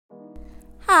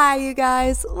Hi, you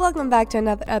guys. Welcome back to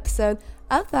another episode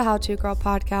of the How To Girl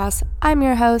podcast. I'm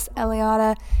your host,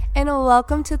 Eliana, and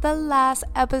welcome to the last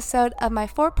episode of my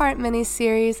 4-part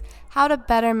mini-series, How to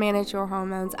Better Manage Your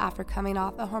Hormones After Coming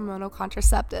Off a Hormonal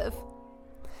Contraceptive.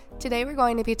 Today, we're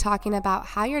going to be talking about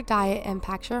how your diet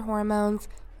impacts your hormones,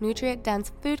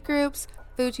 nutrient-dense food groups,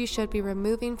 foods you should be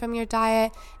removing from your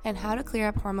diet, and how to clear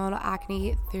up hormonal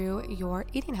acne through your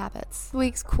eating habits. This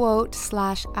week's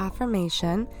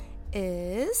quote/affirmation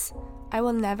is, I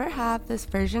will never have this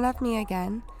version of me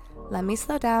again. Let me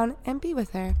slow down and be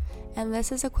with her. And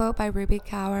this is a quote by Ruby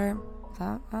Kaur.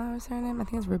 What's her name? I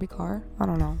think it's Ruby Kaur. I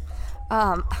don't know.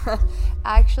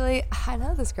 Actually, I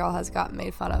know this girl has gotten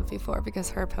made fun of before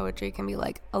because her poetry can be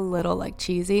a little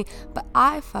cheesy, but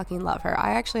I fucking love her.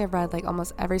 I actually have read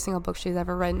almost every single book she's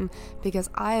ever written because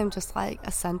I am just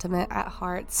a sentiment at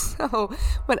heart. So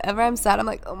whenever I'm sad, I'm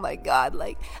oh my god,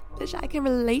 bitch, I can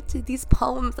relate to these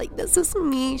poems. This is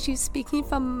me. She's speaking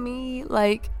from me.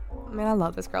 Man, I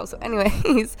love this girl. So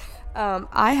anyways,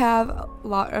 I have a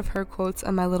lot of her quotes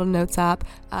in my little notes app.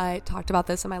 I talked about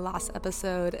this in my last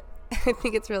episode. I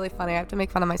think it's really funny. I have to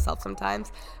make fun of myself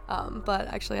sometimes. But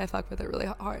actually, I fuck with it really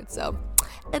hard. So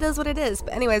it is what it is.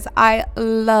 But anyways, I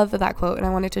love that quote and I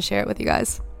wanted to share it with you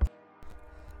guys.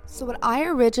 So when I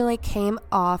originally came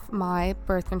off my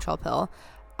birth control pill,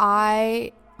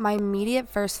 my immediate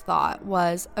first thought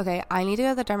was, okay, I need to go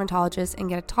to the dermatologist and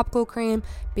get a topical cream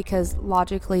because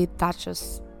logically that's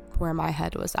just where my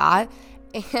head was at.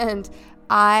 And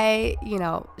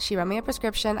she wrote me a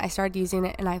prescription. I started using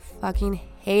it and I fucking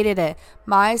hated it.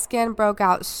 My skin broke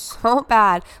out so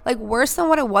bad, worse than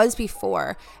what it was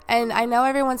before. And I know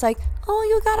everyone's oh,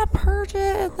 you gotta purge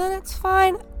it and then it's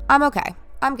fine. I'm okay.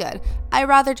 I'm good. I'd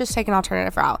rather just take an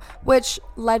alternative route, which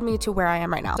led me to where I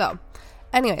am right now. So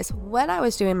anyways, when I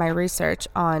was doing my research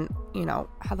on,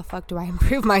 how the fuck do I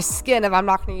improve my skin if I'm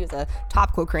not going to use a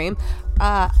topical cream,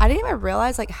 I didn't even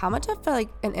realize, how much of,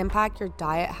 an impact your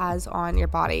diet has on your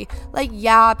body.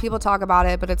 Yeah, people talk about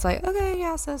it, but it's okay,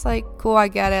 yeah, so it's cool, I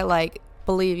get it,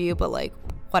 believe you, but,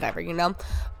 whatever,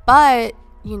 But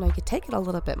you take it a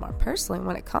little bit more personally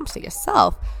when it comes to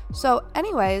yourself. So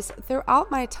anyways, throughout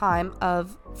my time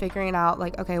of figuring out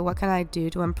okay, what can I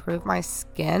do to improve my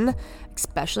skin,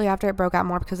 especially after it broke out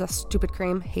more because of that stupid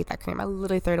cream. Hate that cream. I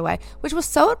literally threw it away, which was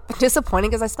so disappointing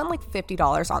because I spent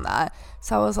 $50 on that.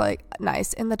 So I was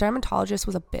nice. And the dermatologist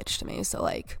was a bitch to me. So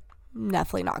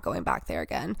definitely not going back there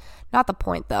again. Not the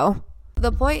point though.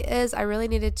 The point is I really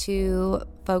needed to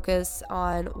focus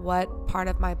on what part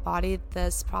of my body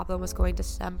this problem was going to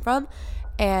stem from.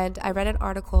 And I read an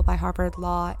article by Harvard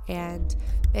Law, and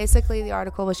basically the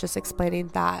article was just explaining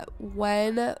that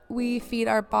when we feed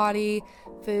our body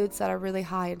foods that are really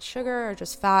high in sugar or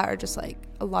just fat or just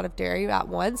a lot of dairy at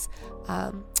once,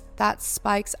 that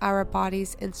spikes our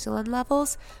body's insulin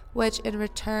levels, which in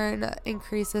return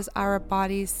increases our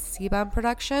body's sebum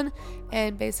production.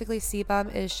 And basically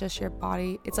sebum is just your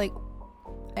body, it's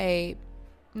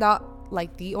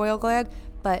not the oil gland,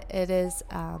 but it is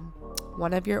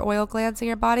one of your oil glands in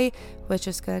your body, which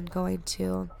is going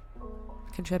to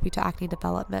contribute to acne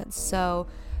development. So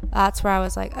that's where I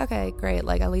was okay, great,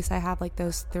 at least I have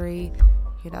those 3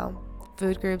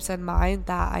 food groups in mind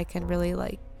that I can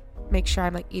really make sure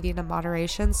I'm eating in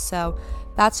moderation. So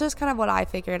that's just kind of what I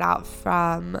figured out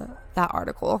from that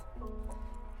article.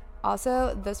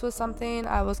 Also, this was something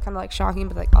I was kind of shocking,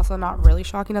 but also not really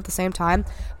shocking at the same time.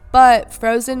 But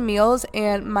frozen meals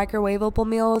and microwavable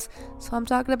meals. So I'm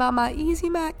talking about my Easy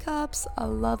Mac cups. I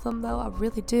love them though, I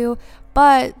really do.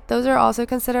 But those are also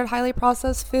considered highly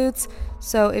processed foods.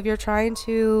 So if you're trying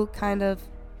to kind of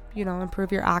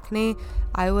improve your acne,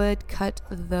 I would cut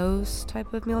those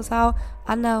type of meals out.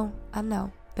 I know.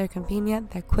 They're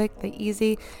convenient, they're quick, they're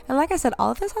easy. And like I said,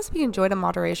 all of this has to be enjoyed in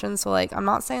moderation. So I'm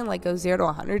not saying go 0 to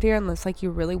 100 here unless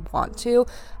you really want to.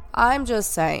 I'm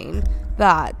just saying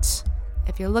that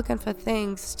if you're looking for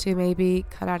things to maybe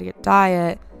cut out of your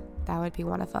diet, that would be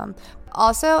one of them.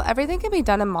 Also, everything can be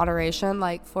done in moderation.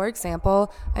 For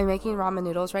example, I'm making ramen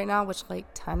noodles right now, which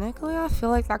technically I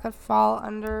feel that could fall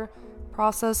under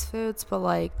processed foods, but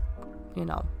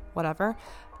whatever.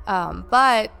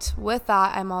 But with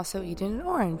that, I'm also eating an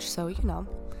orange, so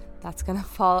that's gonna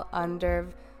fall under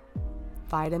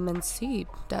vitamin C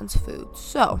dense foods.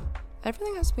 So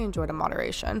everything has to be enjoyed in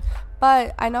moderation.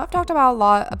 But I know I've talked about a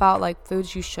lot about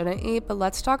foods you shouldn't eat, but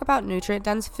let's talk about nutrient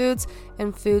dense foods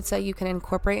and foods that you can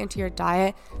incorporate into your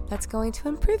diet that's going to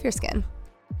improve your skin.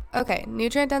 Okay,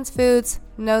 nutrient dense foods,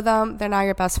 know them, they're now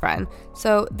your best friend.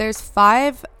 So there's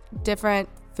 5 different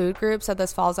food groups that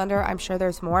this falls under. I'm sure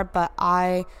there's more, but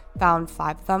I found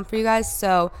 5 of them for you guys.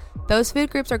 So those food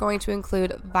groups are going to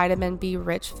include vitamin B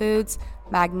rich foods,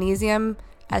 magnesium,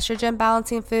 estrogen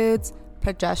balancing foods,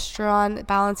 progesterone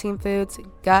balancing foods,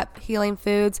 gut healing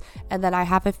foods, and then I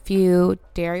have a few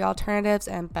dairy alternatives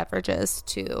and beverages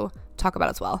to talk about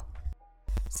as well.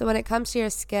 So when it comes to your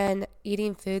skin,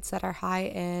 eating foods that are high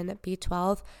in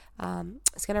B12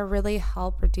 is going to really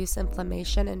help reduce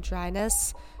inflammation and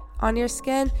dryness on your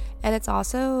skin, and it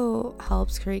also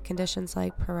helps create conditions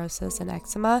like porosis and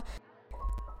eczema.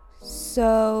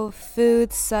 So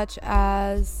foods such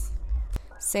as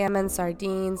salmon,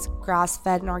 sardines,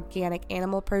 grass-fed and organic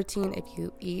animal protein if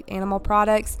you eat animal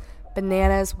products,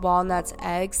 bananas, walnuts,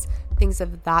 eggs, things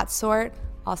of that sort.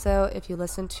 Also, if you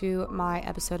listen to my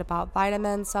episode about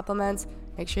vitamins, supplements,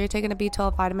 make sure you're taking a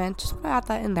B12 vitamin. Just want to add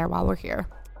that in there while we're here.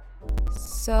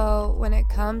 So when it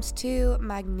comes to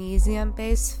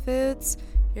magnesium-based foods,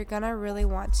 you're going to really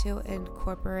want to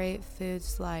incorporate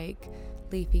foods like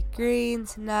leafy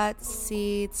greens, nuts,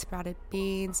 seeds, sprouted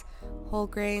beans, whole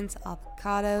grains,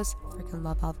 avocados. Freaking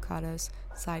love avocados.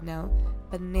 Side note.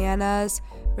 Bananas.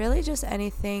 Really just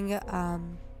anything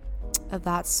of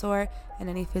that sort, and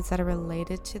any foods that are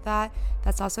related to that.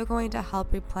 That's also going to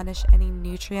help replenish any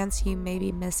nutrients you may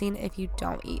be missing if you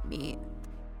don't eat meat.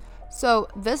 So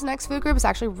this next food group is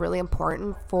actually really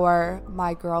important for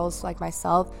my girls like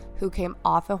myself who came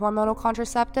off a hormonal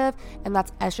contraceptive, and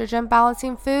that's estrogen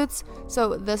balancing foods.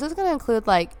 So this is going to include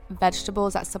like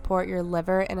vegetables that support your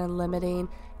liver and limiting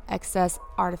excess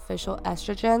artificial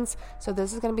estrogens. So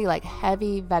this is going to be like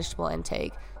heavy vegetable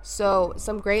intake. So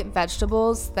some great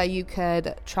vegetables that you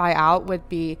could try out would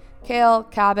be kale,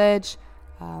 cabbage,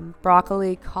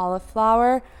 broccoli,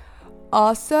 cauliflower.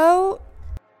 Also,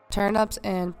 turnips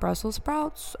and Brussels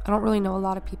sprouts. I don't really know a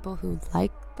lot of people who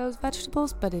like those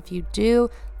vegetables, but if you do,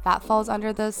 that falls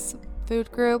under this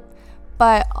food group.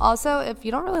 But also, if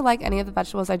you don't really like any of the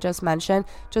vegetables I just mentioned,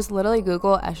 just literally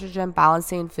Google estrogen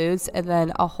balancing foods and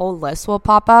then a whole list will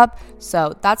pop up.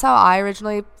 So that's how I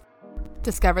originally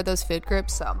discovered those food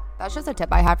groups. So that's just a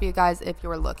tip I have for you guys if you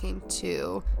were looking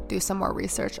to do some more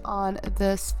research on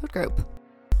this food group.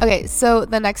 Okay, so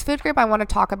the next food group I want to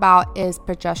talk about is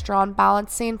progesterone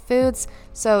balancing foods.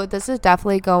 So this is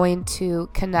definitely going to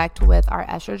connect with our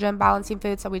estrogen balancing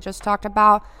foods that we just talked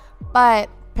about, but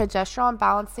progesterone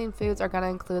balancing foods are going to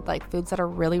include like foods that are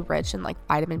really rich in like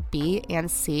vitamin B and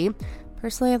C.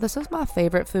 Personally, this is my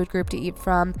favorite food group to eat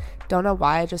from. Don't know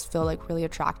why, I just feel like really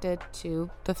attracted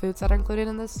to the foods that are included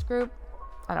in this group.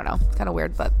 I don't know, it's kind of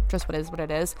weird, but just what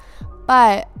it is.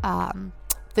 But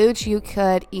foods you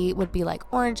could eat would be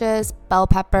like oranges, bell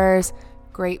peppers,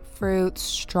 grapefruits,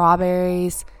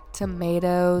 strawberries,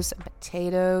 tomatoes, and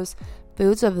potatoes,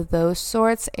 foods of those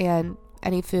sorts, and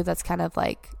any food that's kind of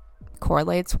like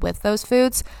correlates with those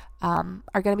foods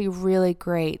are going to be really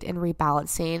great in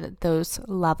rebalancing those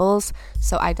levels.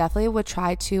 So I definitely would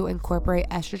try to incorporate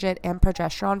estrogen and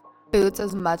progesterone foods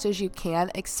as much as you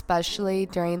can, especially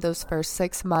during those first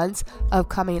 6 months of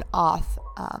coming off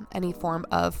any form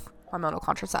of hormonal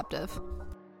contraceptive.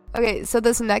 Okay, so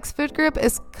this next food group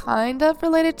is kind of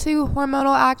related to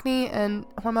hormonal acne and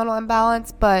hormonal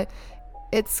imbalance, but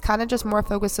it's kind of just more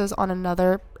focuses on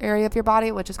another area of your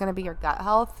body, which is going to be your gut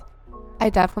health. I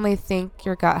definitely think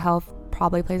your gut health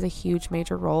probably plays a huge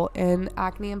major role in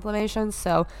acne inflammation,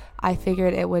 so I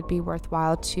figured it would be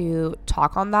worthwhile to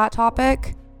talk on that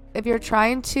topic. If you're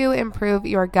trying to improve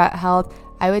your gut health,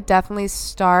 I would definitely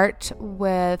start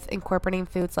with incorporating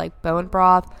foods like bone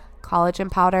broth,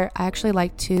 collagen powder. I actually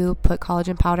like to put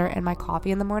collagen powder in my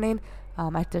coffee in the morning.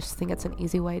 I just think it's an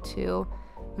easy way to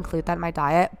include that in my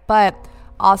diet. But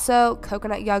also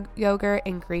coconut yogurt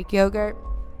and Greek yogurt,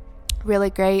 really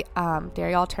great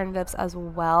dairy alternatives as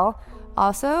well.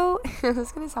 Also, this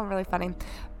is going to sound really funny,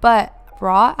 but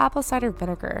raw apple cider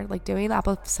vinegar, like doing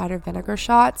apple cider vinegar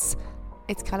shots,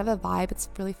 it's kind of a vibe. It's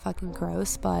really fucking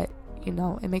gross, but you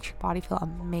know, it makes your body feel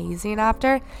amazing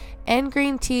after. And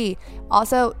green tea.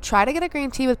 Also, try to get a green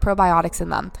tea with probiotics in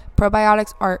them.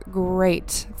 Probiotics are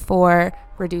great for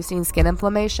reducing skin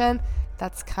inflammation.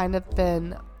 That's kind of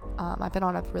been, I've been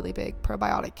on a really big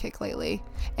probiotic kick lately.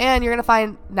 And you're going to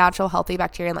find natural healthy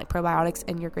bacteria and like probiotics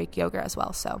in your Greek yogurt as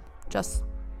well. So just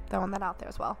throwing that out there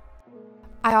as well.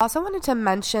 I also wanted to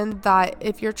mention that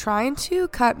if you're trying to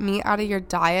cut meat out of your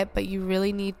diet, but you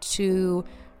really need to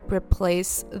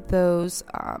replace those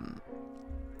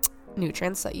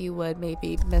nutrients that you would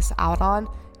maybe miss out on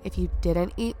if you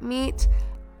didn't eat meat,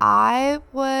 I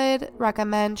would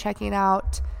recommend checking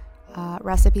out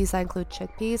recipes that include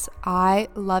chickpeas. I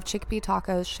love chickpea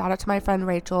tacos. Shout out to my friend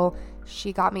Rachel.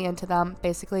 She got me into them.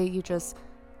 Basically, you just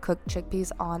cooked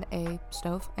chickpeas on a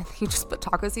stove and you just put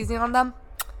taco seasoning on them.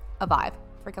 A vibe.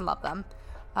 Freaking love them.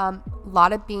 A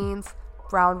lot of beans,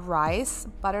 brown rice,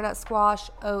 butternut squash,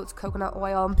 oats, coconut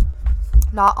oil.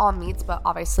 Not all meats, but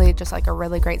obviously just like a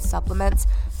really great supplement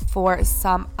for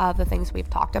some of the things we've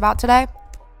talked about today.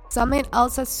 Something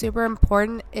else that's super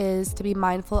important is to be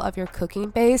mindful of your cooking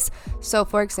base. So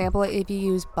for example, if you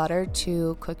use butter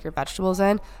to cook your vegetables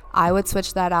in, I would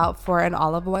switch that out for an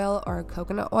olive oil or a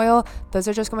coconut oil. Those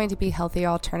are just going to be healthier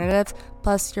alternatives.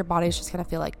 Plus your body's just going to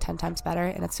feel like 10 times better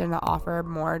and it's going to offer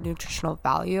more nutritional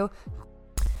value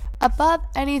above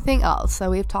anything else that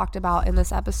we've talked about in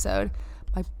this episode.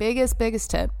 My biggest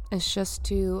tip is just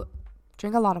to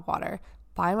drink a lot of water.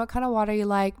 Find what kind of water you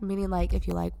like, meaning like if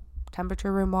you like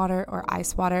temperature room water or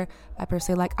ice water. I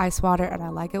personally like ice water and I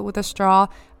like it with a straw.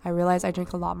 I realize I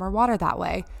drink a lot more water that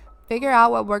way. Figure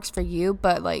out what works for you,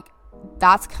 but like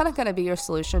that's kind of going to be your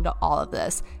solution to all of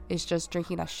this, is just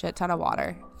drinking a shit ton of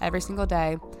water every single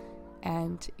day,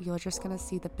 and you're just going to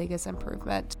see the biggest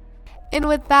improvement. And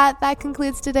with that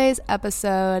concludes today's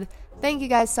episode. Thank you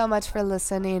guys so much for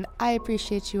listening. I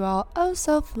appreciate you all oh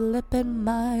so flippin'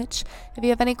 much. If you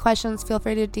have any questions, feel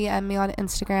free to DM me on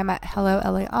Instagram at Hello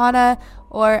Eliana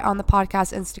or on the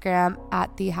podcast Instagram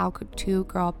at the How To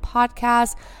Girl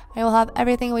Podcast. I will have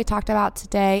everything we talked about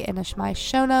today in my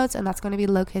show notes, and that's going to be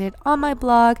located on my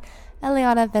blog,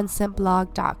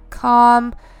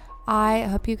 elianavincentblog.com. I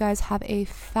hope you guys have a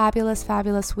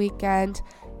fabulous weekend,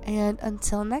 and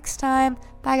until next time,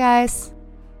 bye guys.